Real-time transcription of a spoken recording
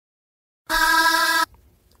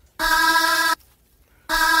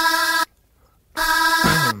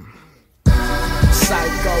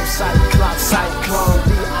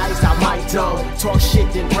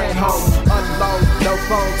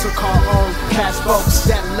phone to call on past folks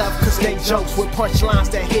that left cause they jokes with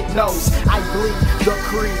punchlines that hit notes. I bleed the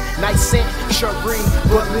creed, nice century,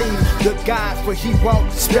 believe the God, for he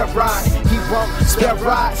won't spare ride, he won't spare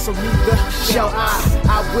ride, so neither shall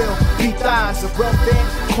I will be thighs of well-fed,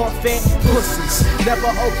 corn-fed pussies.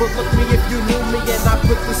 Never overlook me if you knew me, and I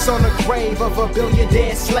put this on the grave of a billion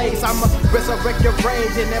dead slaves. I'ma resurrect your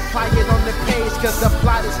rage and apply it on the page, cause the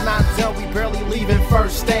plot is not done, we barely leaving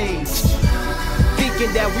first stage.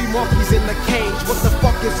 Thinking that we monkeys in the cage. What the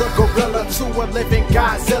fuck is a gorilla to a living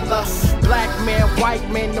Godzilla? Black man, white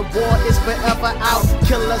man, the war is forever out.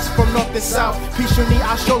 Kill us from north and south. Peace you need,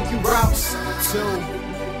 I'll show you routes to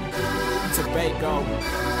Tobago.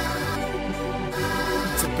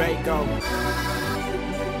 Tobago.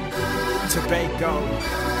 Tobago.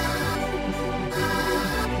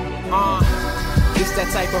 It's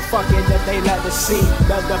that type of fucking that they love to see.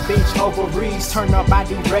 Love the bitch ovaries, turn up by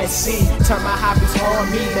the Red Sea. Turn my hobbies on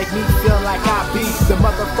me, make me feel like I be the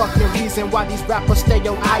motherfucking reason why these rappers stay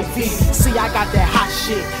on IV. See, I got that hot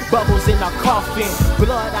shit, bubbles in a coffin,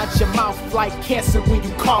 blood out your mouth like cancer when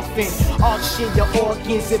you coughing. All shit, your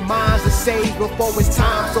organs and minds are saved before it's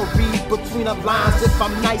time. So read between the lines. If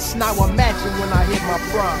I'm nice now, imagine when I hit my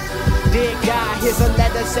prime. Dear God, here's a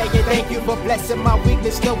letter saying thank you for blessing my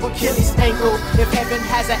weakness, no Achilles ankle. If heaven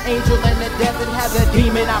has an angel and the devil has a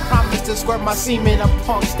demon, I promise to squirt my semen and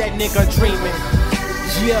punch that nigga dreaming.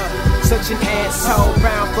 Yeah, such an asshole,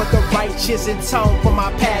 round for the righteous and tone for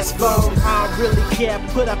my past foes. I don't really care,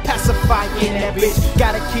 put a pacifier in that bitch.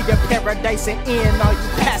 Gotta keep your paradise and in all you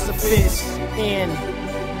pacifists. In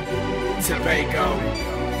Tobago.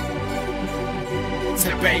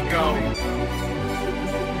 Tobago.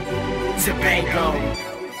 Tobago.